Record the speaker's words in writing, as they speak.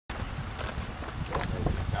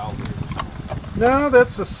No,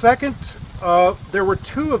 that's the second. There were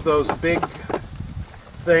two of those big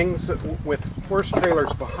things with horse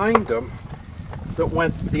trailers behind them that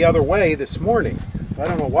went the other way this morning. So I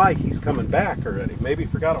don't know why he's coming back already. Maybe he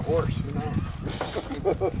forgot a horse, who knows?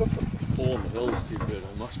 Pulling the hills too good.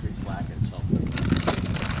 I must be flacking something.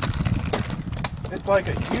 It's like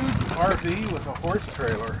a huge RV with a horse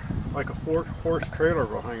trailer, like a horse trailer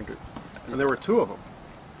behind it. And there were two of them.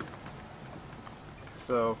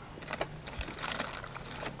 So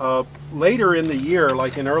later in the year,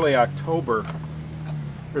 like in early October,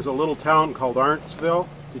 there's a little town called Arntsville.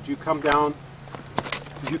 Did you come down?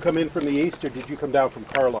 Did you come in from the east, or did you come down from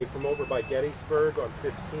Carlisle? From over by Gettysburg on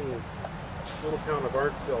 15, the little town of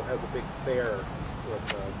Arntsville has a big fair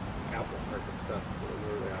with apple harvest festival in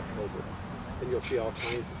early October. And you'll see all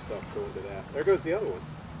kinds of stuff going to that. There goes the other one.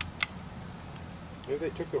 Maybe they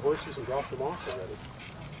took the horses and dropped them off already.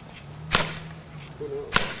 Who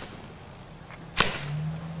knows?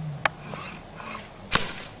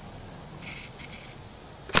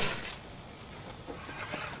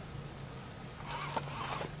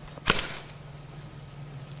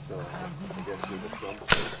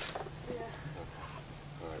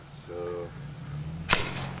 Alright, so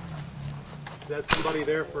Is that somebody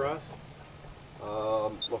there for us?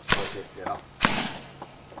 looks like it, yeah.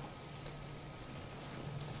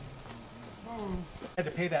 Had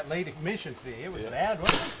to pay that late admission fee. It was bad,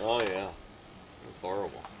 wasn't it? Oh yeah, it was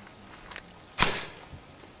horrible.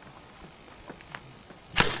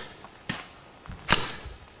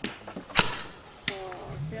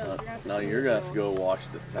 Now you're gonna have to go watch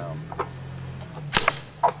the town.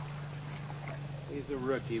 He's a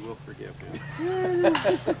rookie. We'll forgive him.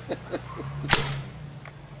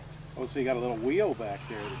 Oh, so you got a little wheel back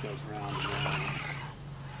there that goes round and round.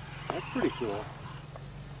 That's pretty cool.